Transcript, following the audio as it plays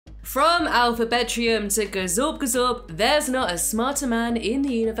From alphabetrium to gazorp, there's not a smarter man in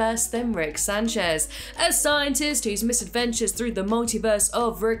the universe than Rick Sanchez, a scientist whose misadventures through the multiverse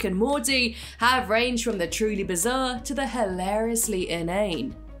of Rick and Morty have ranged from the truly bizarre to the hilariously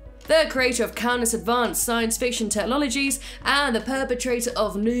inane. The creator of countless advanced science fiction technologies and the perpetrator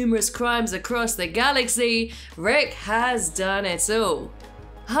of numerous crimes across the galaxy, Rick has done it all.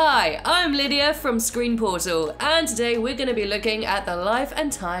 Hi, I'm Lydia from Screen Portal, and today we're going to be looking at the life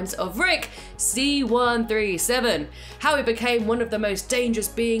and times of Rick C137, how he became one of the most dangerous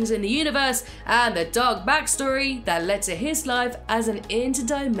beings in the universe, and the dark backstory that led to his life as an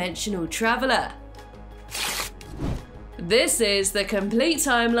interdimensional traveler. This is the complete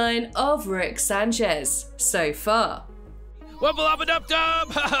timeline of Rick Sanchez so far. Wubble up dub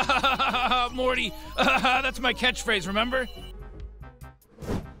dub! Morty, that's my catchphrase, remember?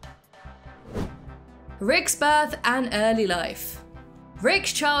 Rick's birth and early life.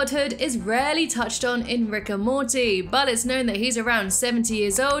 Rick's childhood is rarely touched on in Rick and Morty, but it's known that he's around 70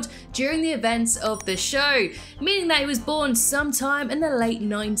 years old during the events of the show, meaning that he was born sometime in the late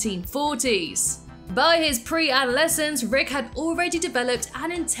 1940s. By his pre-adolescence, Rick had already developed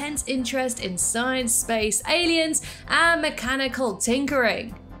an intense interest in science, space, aliens, and mechanical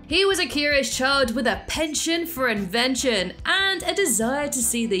tinkering. He was a curious child with a penchant for invention and a desire to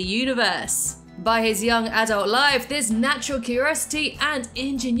see the universe. By his young adult life, this natural curiosity and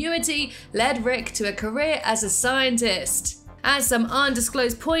ingenuity led Rick to a career as a scientist. At some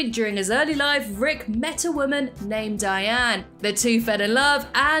undisclosed point during his early life, Rick met a woman named Diane. The two fell in love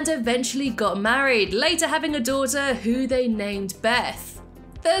and eventually got married, later having a daughter who they named Beth.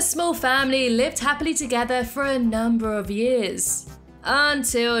 The small family lived happily together for a number of years,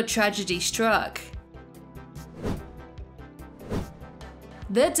 until tragedy struck.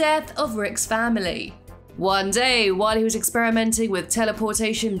 The death of Rick's family. One day, while he was experimenting with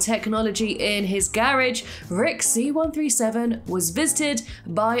teleportation technology in his garage, Rick C137 was visited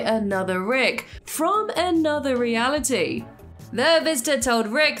by another Rick from another reality. The visitor told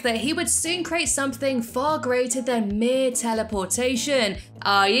Rick that he would soon create something far greater than mere teleportation,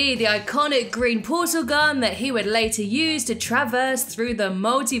 i.e. the iconic green portal gun that he would later use to traverse through the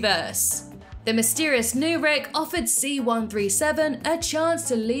multiverse. The mysterious new Rick offered C137 a chance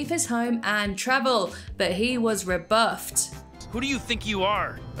to leave his home and travel, but he was rebuffed. Who do you think you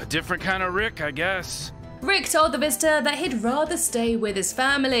are? A different kind of Rick, I guess. Rick told the visitor that he'd rather stay with his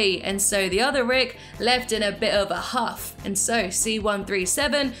family, and so the other Rick left in a bit of a huff, and so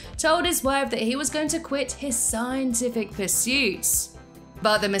C137 told his wife that he was going to quit his scientific pursuits.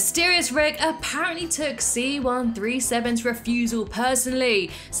 But the mysterious Rick apparently took C137's refusal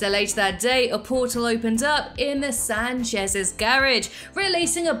personally, so later that day a portal opened up in the Sanchez's garage,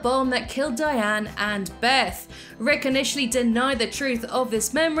 releasing a bomb that killed Diane and Beth. Rick initially denied the truth of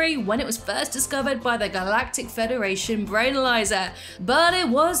this memory when it was first discovered by the Galactic Federation Brainalyzer, but it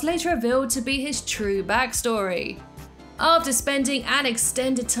was later revealed to be his true backstory. After spending an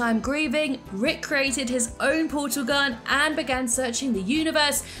extended time grieving, Rick created his own portal gun and began searching the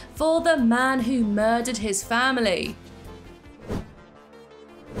universe for the man who murdered his family.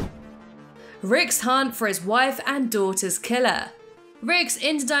 Rick's hunt for his wife and daughter's killer. Rick's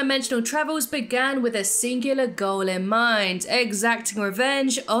interdimensional travels began with a singular goal in mind: exacting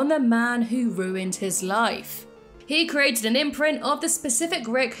revenge on the man who ruined his life. He created an imprint of the specific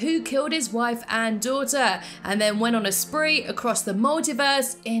Rick who killed his wife and daughter, and then went on a spree across the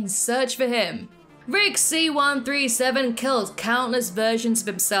multiverse in search for him. Rick C137 killed countless versions of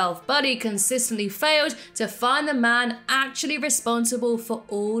himself, but he consistently failed to find the man actually responsible for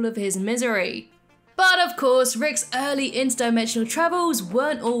all of his misery. But of course, Rick's early interdimensional travels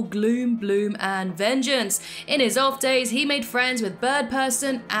weren't all gloom, bloom, and vengeance. In his off days, he made friends with Bird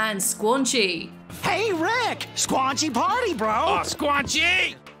Person and Squanchy. Hey Rick! Squanchy party, bro! Oh,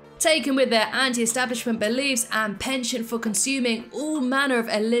 Squanchy! Taken with their anti-establishment beliefs and penchant for consuming all manner of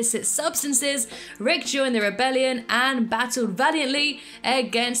illicit substances, Rick joined the rebellion and battled valiantly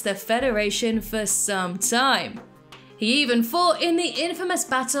against the Federation for some time. He even fought in the infamous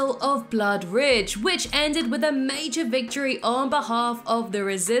Battle of Blood Ridge, which ended with a major victory on behalf of the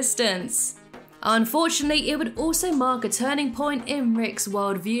Resistance. Unfortunately, it would also mark a turning point in Rick's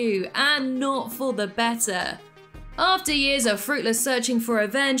worldview, and not for the better. After years of fruitless searching for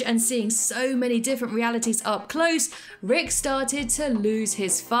revenge and seeing so many different realities up close, Rick started to lose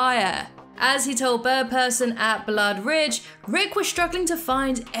his fire. As he told Bird Person at Blood Ridge, Rick was struggling to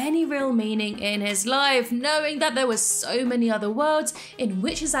find any real meaning in his life, knowing that there were so many other worlds in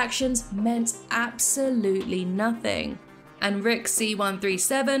which his actions meant absolutely nothing. and Rick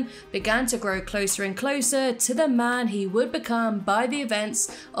C137 began to grow closer and closer to the man he would become by the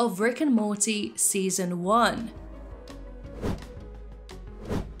events of Rick and Morty Season 1.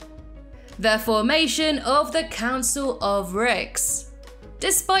 The formation of the Council of Ricks.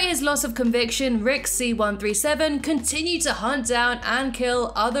 Despite his loss of conviction, Rick C137 continued to hunt down and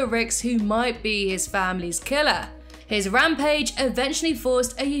kill other Ricks who might be his family's killer. His rampage eventually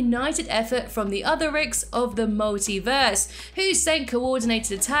forced a united effort from the other Ricks of the multiverse, who sent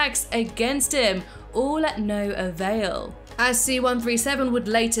coordinated attacks against him, all at no avail. As C137 would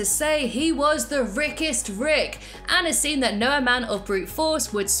later say, he was the Rickest Rick, and it seemed that no amount of brute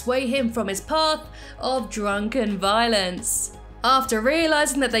force would sway him from his path of drunken violence. After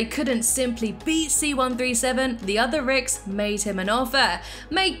realizing that they couldn't simply beat C137, the other Ricks made him an offer: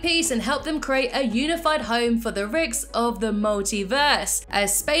 make peace and help them create a unified home for the Ricks of the multiverse, a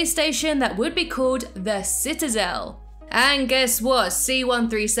space station that would be called the Citadel. And guess what?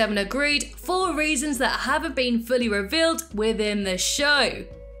 C137 agreed for reasons that haven't been fully revealed within the show.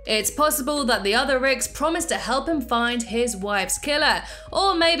 It's possible that the other Ricks promised to help him find his wife's killer,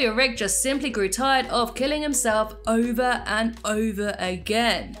 or maybe Rick just simply grew tired of killing himself over and over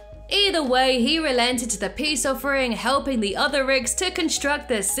again. Either way, he relented to the peace offering, helping the other Ricks to construct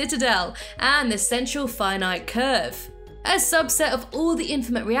the Citadel and the Central Finite Curve, a subset of all the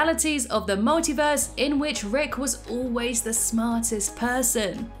infinite realities of the multiverse in which Rick was always the smartest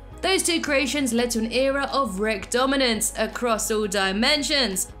person. Those two creations led to an era of Rick dominance across all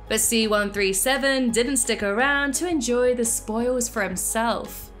dimensions, but C137 didn't stick around to enjoy the spoils for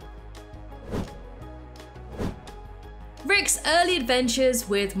himself. Rick's early adventures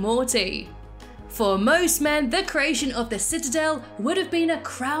with Morty. For most men, the creation of the Citadel would have been a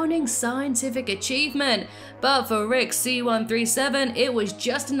crowning scientific achievement, but for Rick C137, it was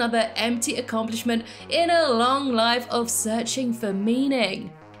just another empty accomplishment in a long life of searching for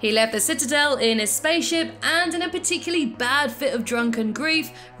meaning. He left the Citadel in his spaceship, and in a particularly bad fit of drunken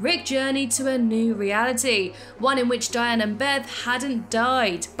grief, Rick journeyed to a new reality, one in which Diane and Beth hadn't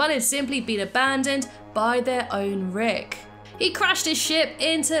died, but had simply been abandoned by their own Rick. He crashed his ship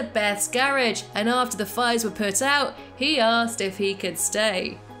into Beth's garage, and after the fires were put out, he asked if he could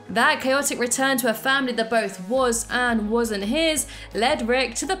stay. That chaotic return to a family that both was and wasn't his led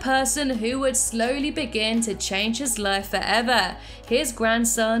Rick to the person who would slowly begin to change his life forever, his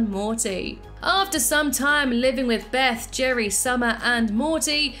grandson Morty. After some time living with Beth, Jerry, Summer, and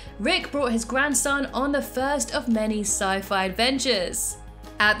Morty, Rick brought his grandson on the first of many sci-fi adventures.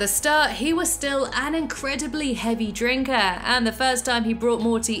 At the start, he was still an incredibly heavy drinker, and the first time he brought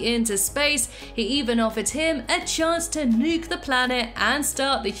Morty into space, he even offered him a chance to nuke the planet and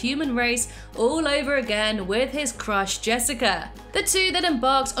start the human race all over again with his crush Jessica. The two then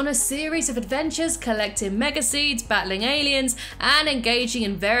embarked on a series of adventures collecting megaseeds, battling aliens, and engaging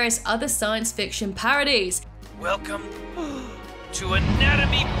in various other science fiction parodies. Welcome to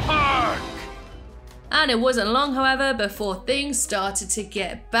Anatomy Park! And it wasn't long, however, before things started to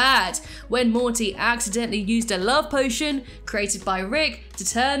get bad, when Morty accidentally used a love potion created by Rick to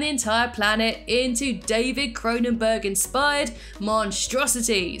turn the entire planet into David Cronenberg-inspired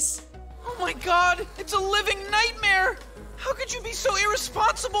monstrosities. Oh my god, it's a living nightmare! How could you be so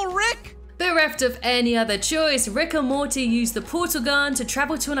irresponsible, Rick? Bereft of any other choice, Rick and Morty used the portal gun to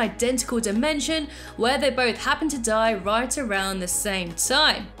travel to an identical dimension where they both happened to die right around the same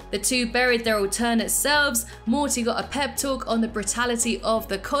time. The two buried their alternate selves, Morty got a pep talk on the brutality of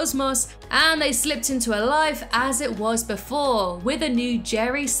the cosmos, and they slipped into a life as it was before, with a new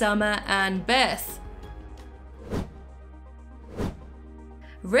Jerry, Summer, and Beth.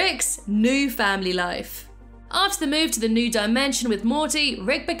 Rick's new family life. After the move to the new dimension with Morty,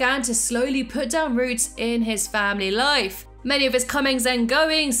 Rick began to slowly put down roots in his family life. Many of his comings and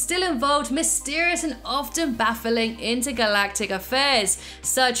goings still involved mysterious and often baffling intergalactic affairs,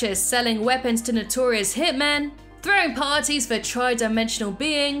 such as selling weapons to notorious hitmen, throwing parties for tri-dimensional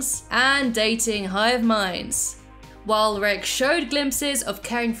beings, and dating hive minds. While Rick showed glimpses of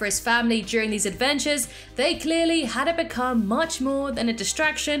caring for his family during these adventures, they clearly hadn't become much more than a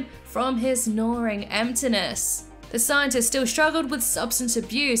distraction from his gnawing emptiness. The scientist still struggled with substance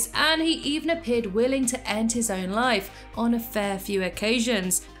abuse, and he even appeared willing to end his own life on a fair few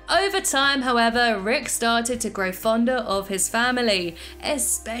occasions. Over time, however, Rick started to grow fonder of his family,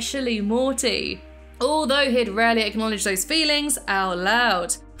 especially Morty, although he'd rarely acknowledge those feelings out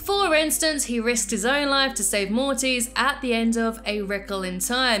loud. For instance, he risked his own life to save Morty's at the end of A Wrinkle in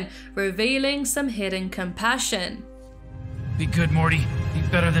Time, revealing some hidden compassion. Be good, Morty. Be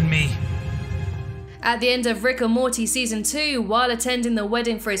better than me. At the end of Rick and Morty Season 2, while attending the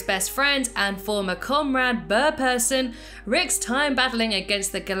wedding for his best friend and former comrade Person, Rick's time battling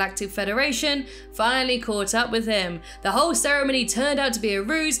against the Galactic Federation finally caught up with him. The whole ceremony turned out to be a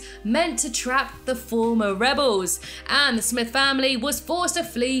ruse meant to trap the former rebels, and the Smith family was forced to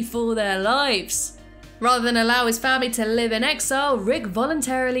flee for their lives. Rather than allow his family to live in exile, Rick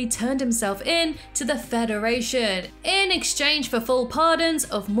voluntarily turned himself in to the Federation in exchange for full pardons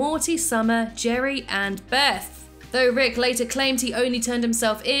of Morty, Summer, Jerry, and Beth. Though Rick later claimed he only turned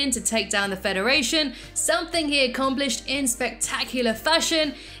himself in to take down the Federation, something he accomplished in spectacular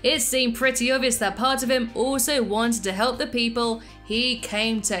fashion, it seemed pretty obvious that part of him also wanted to help the people he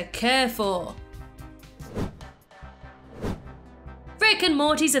came to care for. Rick and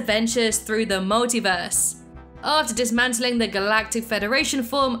Morty's adventures through the multiverse. After dismantling the Galactic Federation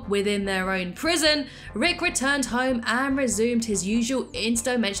form within their own prison, Rick returned home and resumed his usual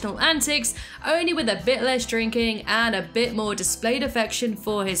interdimensional antics, only with a bit less drinking and a bit more displayed affection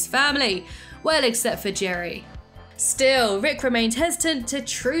for his family, well except for Jerry. Still, Rick remained hesitant to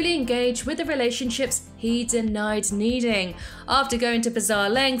truly engage with the relationships he denied needing, after going to bizarre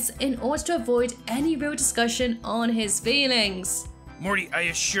lengths in order to avoid any real discussion on his feelings. Morty, I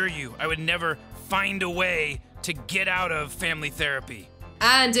assure you, I would never find a way to get out of family therapy.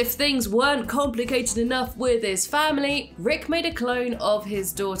 And if things weren't complicated enough with his family, Rick made a clone of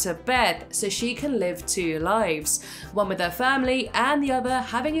his daughter Beth so she can live two lives, one with her family and the other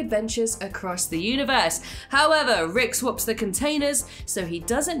having adventures across the universe. However, Rick swaps the containers so he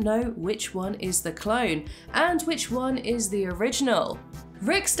doesn't know which one is the clone and which one is the original.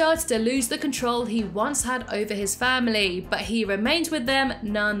 Rick started to lose the control he once had over his family, but he remained with them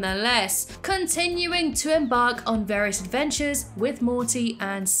nonetheless, continuing to embark on various adventures with Morty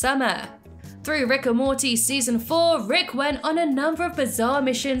and Summer. Through Rick and Morty Season 4, Rick went on a number of bizarre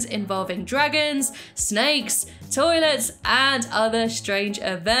missions involving dragons, snakes, toilets, and other strange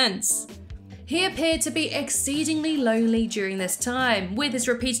events. He appeared to be exceedingly lonely during this time, with his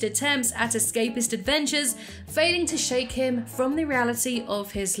repeated attempts at escapist adventures failing to shake him from the reality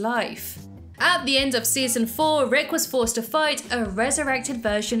of his life. At the end of Season 4, Rick was forced to fight a resurrected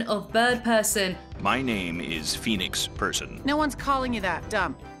version of Person. My name is Phoenix Person. No one's calling you that,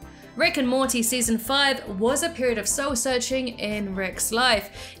 dumb. Rick and Morty Season 5 was a period of soul-searching in Rick's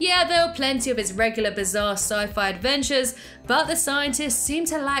life. Yeah, there were plenty of his regular bizarre sci-fi adventures, but the scientist seemed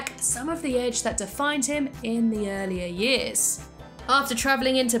to lack some of the edge that defined him in the earlier years. After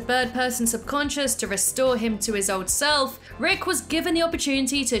traveling into Person's subconscious to restore him to his old self, Rick was given the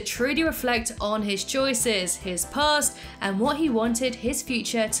opportunity to truly reflect on his choices, his past, and what he wanted his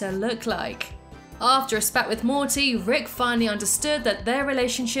future to look like. After a spat with Morty, Rick finally understood that their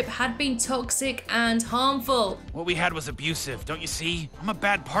relationship had been toxic and harmful. What we had was abusive, don't you see? I'm a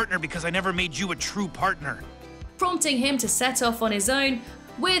bad partner because I never made you a true partner. Prompting him to set off on his own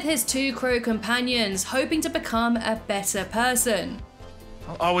with his two crow companions, hoping to become a better person.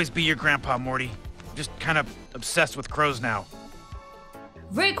 I'll always be your grandpa, Morty. I'm just kind of obsessed with crows now.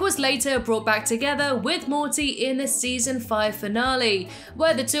 Rick was later brought back together with Morty in the Season 5 finale,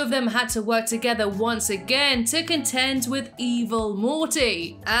 where the two of them had to work together once again to contend with evil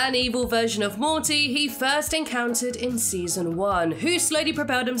Morty, an evil version of Morty he first encountered in Season 1, who slowly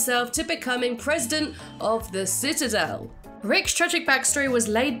propelled himself to becoming president of the Citadel. Rick's tragic backstory was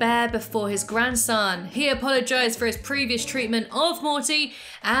laid bare before his grandson. He apologized for his previous treatment of Morty,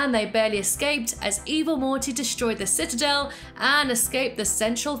 and they barely escaped as evil Morty destroyed the Citadel and escaped the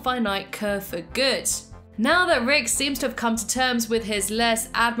central finite curve for good. Now that Rick seems to have come to terms with his less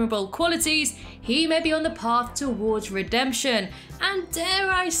admirable qualities, he may be on the path towards redemption, and dare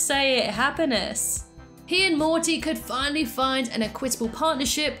I say it, happiness. He and Morty could finally find an equitable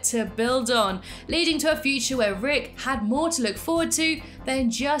partnership to build on, leading to a future where Rick had more to look forward to than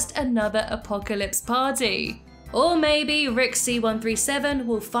just another apocalypse party. Or maybe Rick C137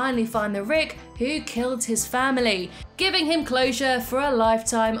 will finally find the Rick who killed his family, giving him closure for a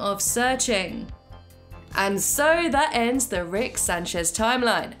lifetime of searching. And so that ends the Rick Sanchez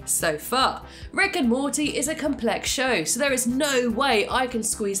timeline. So far, Rick and Morty is a complex show, so there is no way I can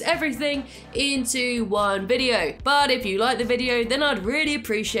squeeze everything into one video. But if you like the video, then I'd really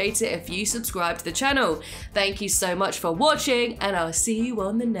appreciate it if you subscribe to the channel. Thank you so much for watching, and I'll see you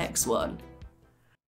on the next one.